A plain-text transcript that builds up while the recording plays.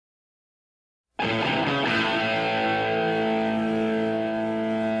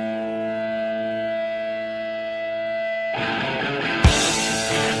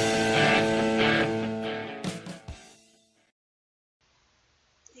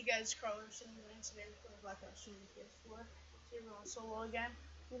Hey guys, Carlos, and today we're playing Black Ops 2 PS4. Today we're on solo again.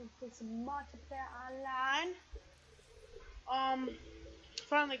 We're gonna play some multiplayer online.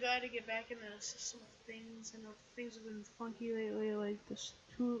 Finally got to get back in the system of things. I know things have been funky lately, like the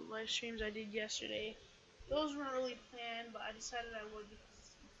 2 live streams I did yesterday. Those weren't really planned, but I decided I would because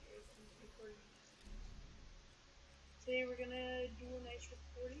it's easier to record these things. Today we're gonna do a nice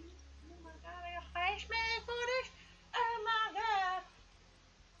recording. Oh my god, I got flashback footage! Oh my god!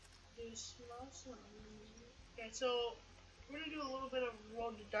 Okay, so we're gonna do a little bit of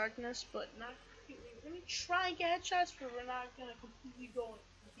Road to Darkness, but not completely. We're gonna try and get headshots, but we're not gonna completely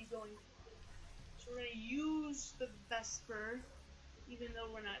keep going. So we're gonna use the Vesper, even though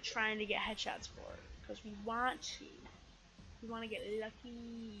we're not trying to get headshots for it, because we want to. We want to get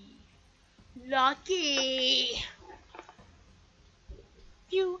lucky. Lucky.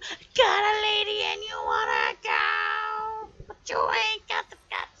 You got a lady and you wanna go, but you ain't got the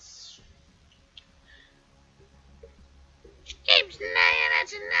guts. She keeps nagging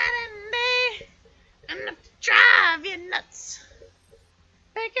at you night and day, enough to drive you nuts.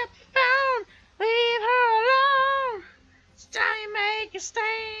 Pick up the phone, leave her alone. It's time you make a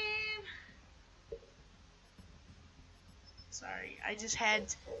stand. Sorry, I just had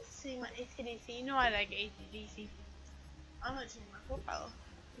to see my AC/DC. You know I like AC/DC. I'm gonna change my profile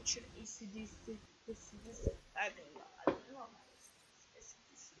picture to AC/DC. I don't know.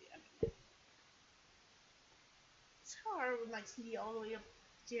 It's hard with my TV all the way up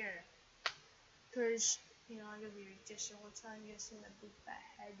there. Because, you know, I'm gonna be ridiculous all the time. You're gonna see my big fat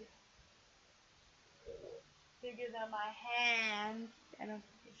head. Bigger than my hand. I don't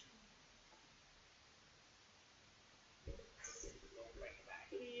think it's bring it back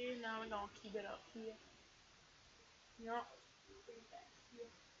here. Now we're gonna keep it up here. No. Bring it back here.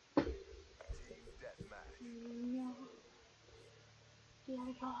 No. There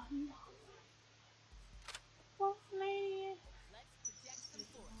we go. No. Oh, lady.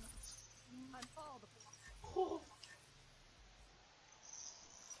 Oh.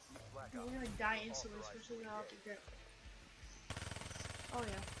 We're gonna die instantly, especially without the grip. Oh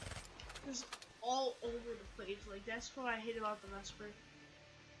yeah. It's all over the place. Like, that's what I hate about the Vesper.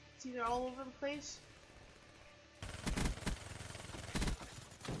 It's either all over the place.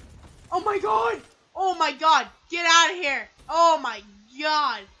 Oh my god! Oh my god! Get out of here! Oh my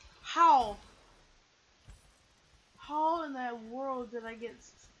god! How? How in that world did I get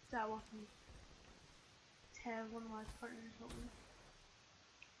that weapon? To have one of my partners help me.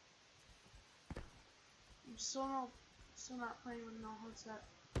 I'm still not playing with no headset.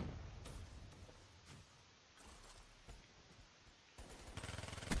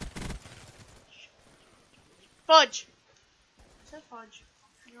 Fudge! I said fudge.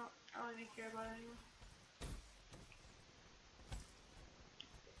 You know, I don't even care about it anymore.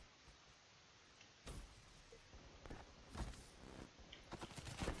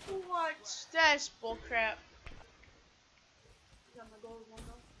 What? That's bullcrap. Got my gold one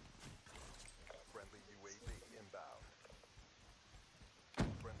though. Friendly UAV inbound.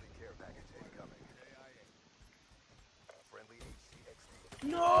 Friendly care package incoming. Friendly HCXD.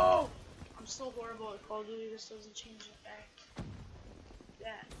 No! I'm so horrible at Call of Duty. This doesn't change the fact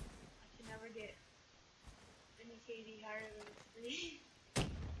that I can never get any KD higher than 3.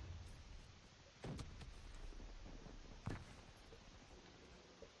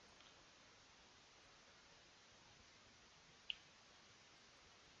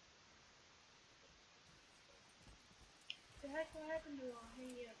 What the heck? What happened to him?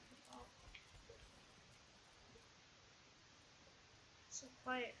 He oh. So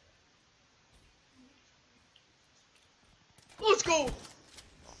quiet. Let's go!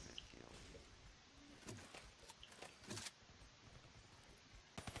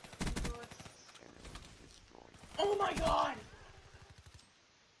 Oh my god!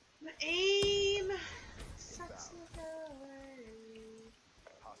 The aim sucks like a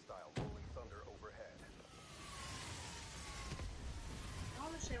Hostile rolling thunder overhead. I don't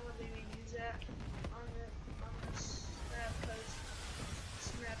understand why they would use that on this map, because this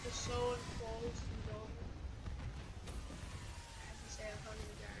map is so enclosed and over. I have to say I'm probably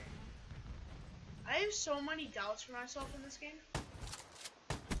gonna die right now. I have so many doubts for myself in this game.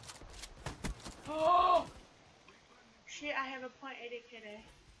 Oh! Shit, I have a .88 KD.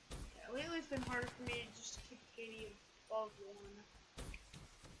 Yeah, lately it's been harder for me just to keep KD above 1.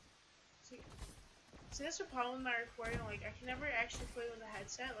 See, that's the problem with my recording. Like, I can never actually play with a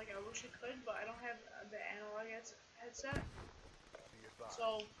headset. Like, I wish I could, but I don't have the analog headset.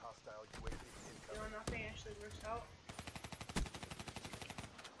 So, you know, nothing actually works out.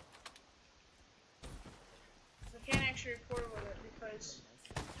 I can't actually record with it because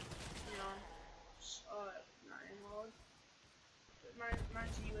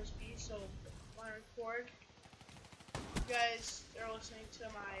mine's USB, so when I record, you guys are listening to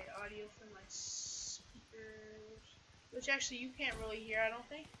my audio from my speakers, which actually you can't really hear, I don't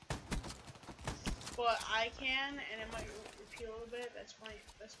think, but I can, and it might repeat a little bit. That's why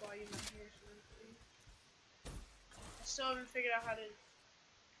you might hear something. I still haven't figured out how to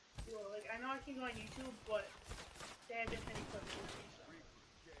do it. Like, I know I can go on YouTube, but they have different equipment with me, so.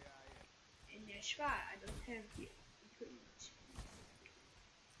 And that's why I don't have the equipment.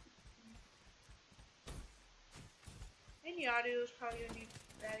 And the audio is probably gonna be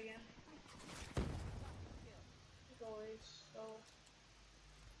bad again, as always. So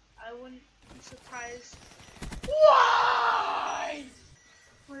I wouldn't be surprised. Why?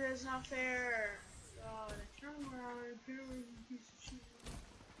 Well, that's not fair. God, I turn around. Apparently, piece of shit.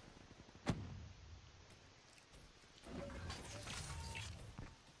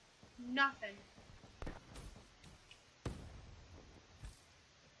 Nothing.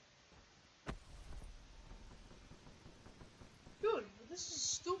 Dude, this is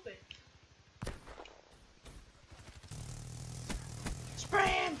stupid. Spray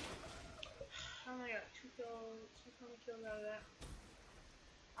him! I only got 2 kills out of that.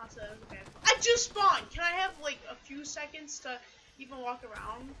 Also, that was a bad one. I just spawned! Can I have like a few seconds to even walk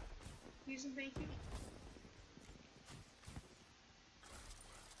around? Please and thank you.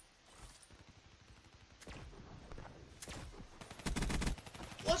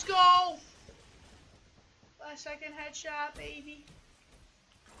 Let's go! Last second headshot, baby.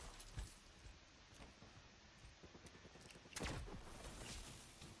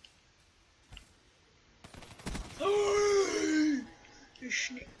 You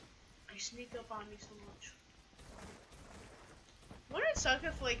sneak up on me so much. Wouldn't it suck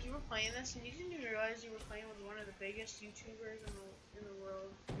if like you were playing this and you didn't even realize you were playing with one of the biggest YouTubers in the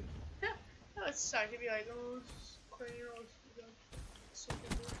world? That would suck. It'd be like, oh, it's Cranial. So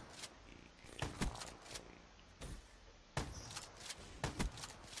cool.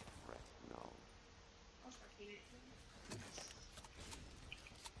 I'll start eating it.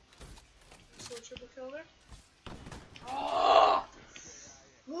 So triple killed her. Oh!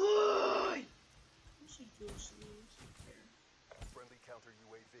 Why? I should do something. Friendly counter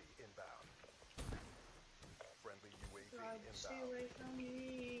UAV inbound. Friendly UAV God, stay inbound. away from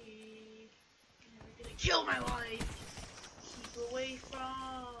me. You're never gonna kill my life. Keep away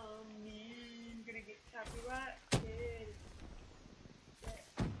from me. I'm gonna get copyrighted.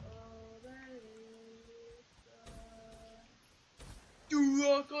 Do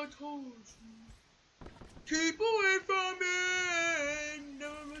like I told you. Keep away from me.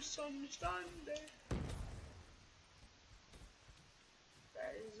 Never misunderstand it.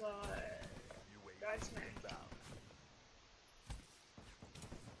 That is UAV Godsmack. inbound.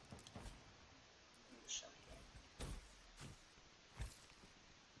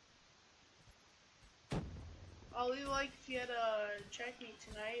 I'll leave a like if you had a check meet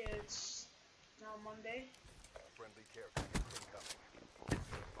tonight. It's now Monday. Friendly care package incoming.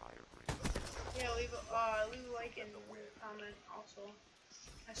 Yeah, leave a like and comment also.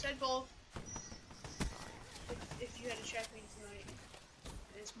 I said both. If you had a check meet tonight,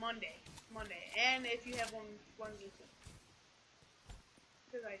 it's Monday, and if you have one meeting,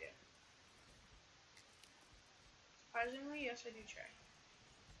 because I did. Surprisingly, yes, I do check.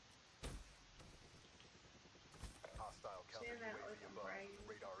 Hostile counter Saying that UAV like I'm above. bragging.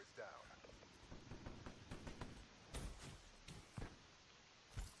 Radar is down.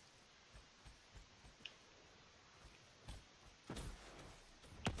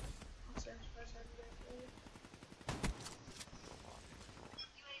 I'm sorry, surprised I did that.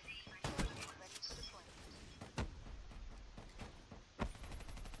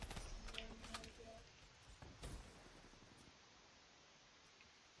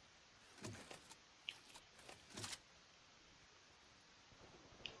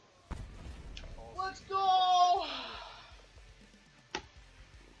 Let's go! If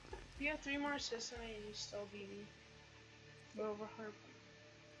you have 3 more assists than me, you still beat me. But over 100 points.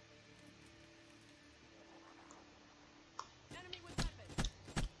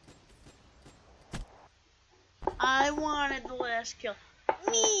 I wanted the last kill.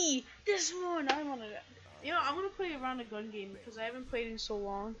 Me! This one! I wanted it. You know, I'm gonna play around a gun game because I haven't played in so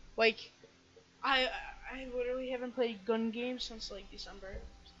long. Like, I literally haven't played gun games since like December.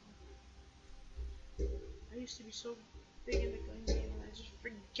 I used to be so big into gun games and I just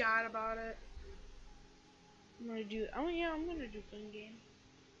forgot about it. I'm gonna do. Oh yeah, I'm gonna do gun game.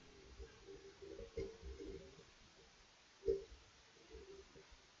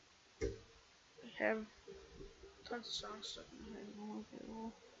 I have tons of songs stuck in my head. I don't like it at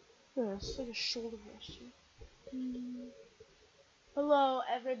all. Yeah, it's like a shoulder rest. Hello,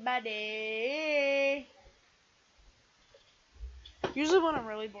 everybody. Usually when I'm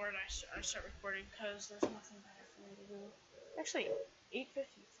really bored, I start recording because there's nothing better for me to do. Actually,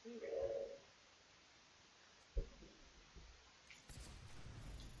 8:53 right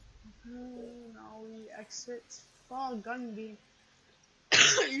now. Now we exit. Oh, gun beam.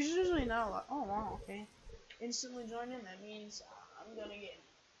 Usually not a lot. Oh wow, okay. Instantly join in. That means I'm gonna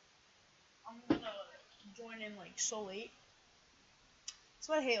join in like so late.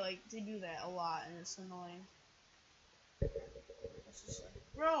 So I hate like they do that a lot, and it's annoying. It's just like,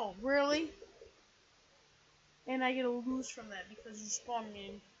 bro, really? And I get a lose from that because you spawned me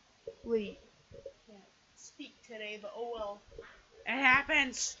in late. Can't speak today, but oh well. It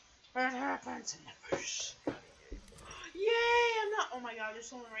happens. It happens. It never. Yay! I'm not. Oh my god, there's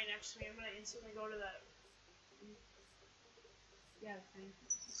someone right next to me. I'm gonna instantly go to that. Yeah, thing.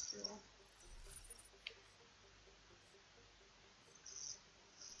 Still.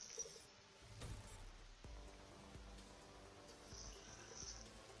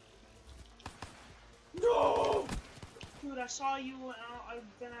 No! Dude, I saw you, and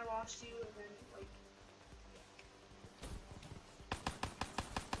then I lost you, and then, like...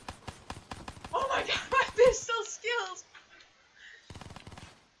 Oh my god, my pistol skills!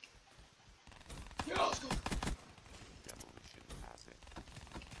 Yeah, let's go! Demolition asset.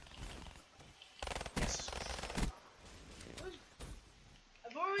 Yes.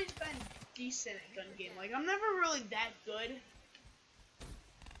 I've always been decent at gun game. Like, I'm never really that good.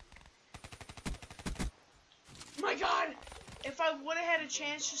 Oh my god! If I would have had a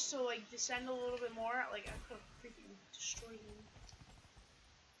chance just to, like, descend a little bit more, like, I could have freaking destroyed him.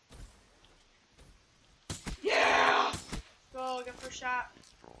 Yeah! Go, get first shot.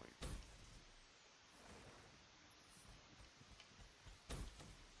 Destroyed.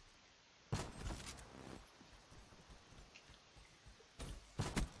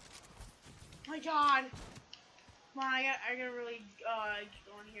 Oh my god! Come on, I gotta really, get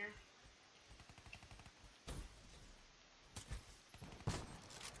going here.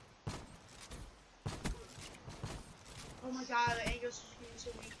 Oh my god, the angle's just being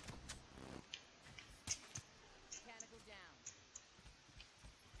so weak. Mechanical down.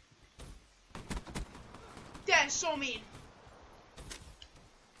 That is so mean.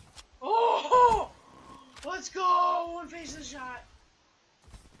 Oh! Let's go! One face of the shot.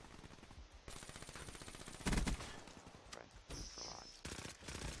 Threat neutralized.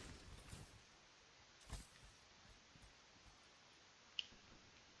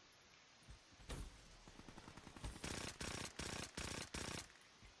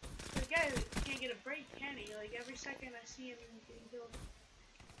 The guy can't get a break, can he? Like, every second I see him getting killed.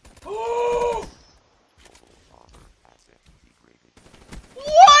 Oh! Total armor asset degraded.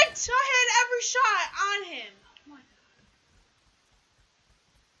 What? I had every shot on him. Oh my god.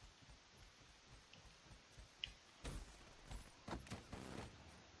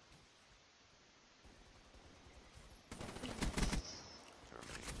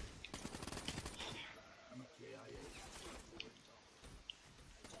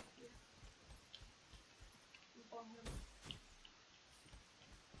 Terminated.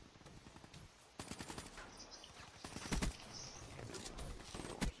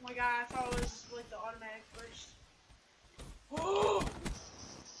 Oh my god, I thought it was like the automatic burst. Oh! I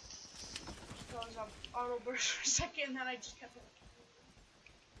thought it was an auto burst for a second, and then I just kept it.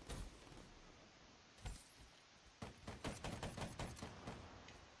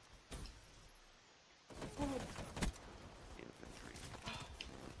 Oh. Infantry. Come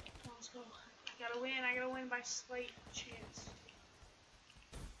on, let's go. I gotta win by slight chance.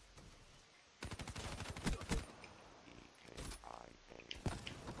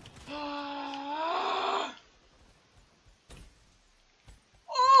 EKIA.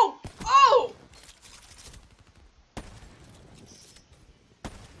 Oh! Oh!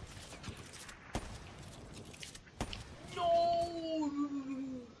 No!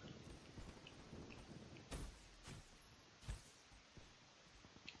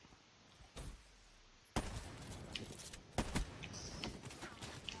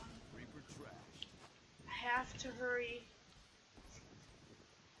 Reaper trashed. I have to hurry.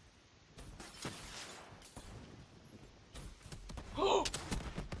 Oh!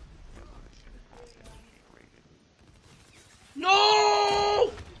 Demolition asset degraded. No!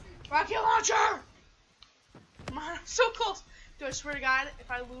 Rocket launcher! Come on, I'm so close. Dude, I swear to God,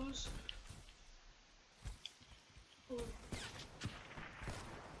 if I lose. Ooh.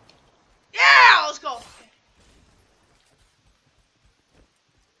 Yeah! Let's go!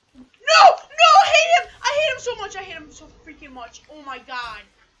 No! No! I hate him! I hate him so much! I hate him so freaking much. Oh my god.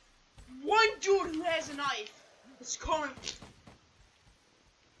 One dude who has a knife is coming.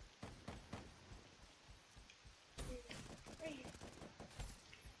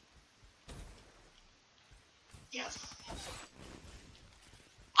 Yes.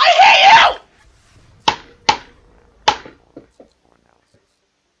 I hate you! Fluorescence for analysis.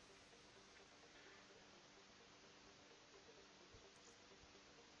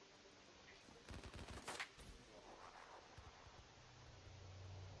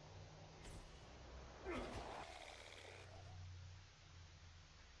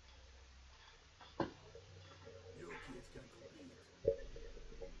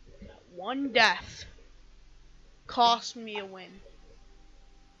 One death cost me a win.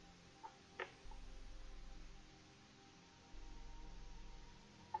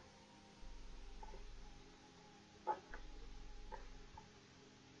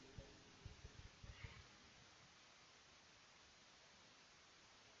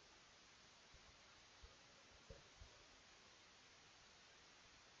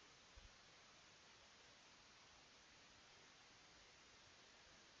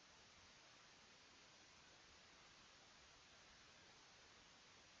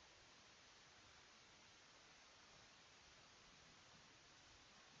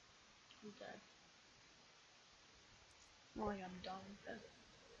 I'm dead. Well, like I'm done with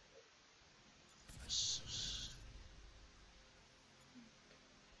this.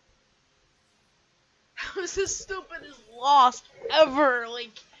 How is this stupidest lost ever?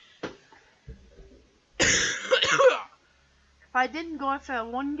 Like, if I didn't go after that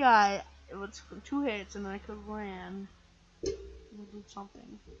one guy, it was 2 hits and then I could have ran. We'll do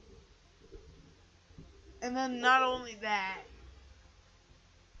something. And then not only that,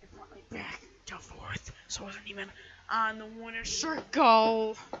 it brought me back to 4th, so I wasn't even on the winner's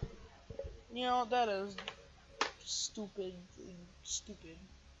circle. You know, that is stupid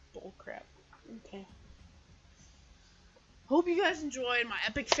bullcrap. Okay. Hope you guys enjoyed my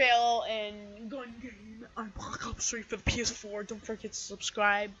epic fail and gun game on Black Ops 3 for the PS4. Don't forget to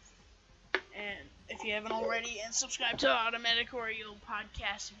subscribe. And if you haven't already, and subscribe to Automatic Oreo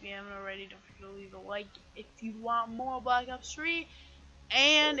Podcast if you haven't already. Don't forget to leave a like if you want more Black Ops 3.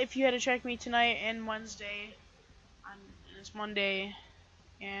 And if you had to check me tonight and Wednesday, and it's Monday,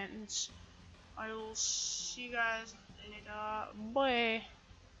 and I will see you guys later. Bye.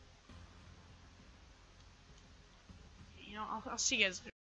 You know, I'll see you guys.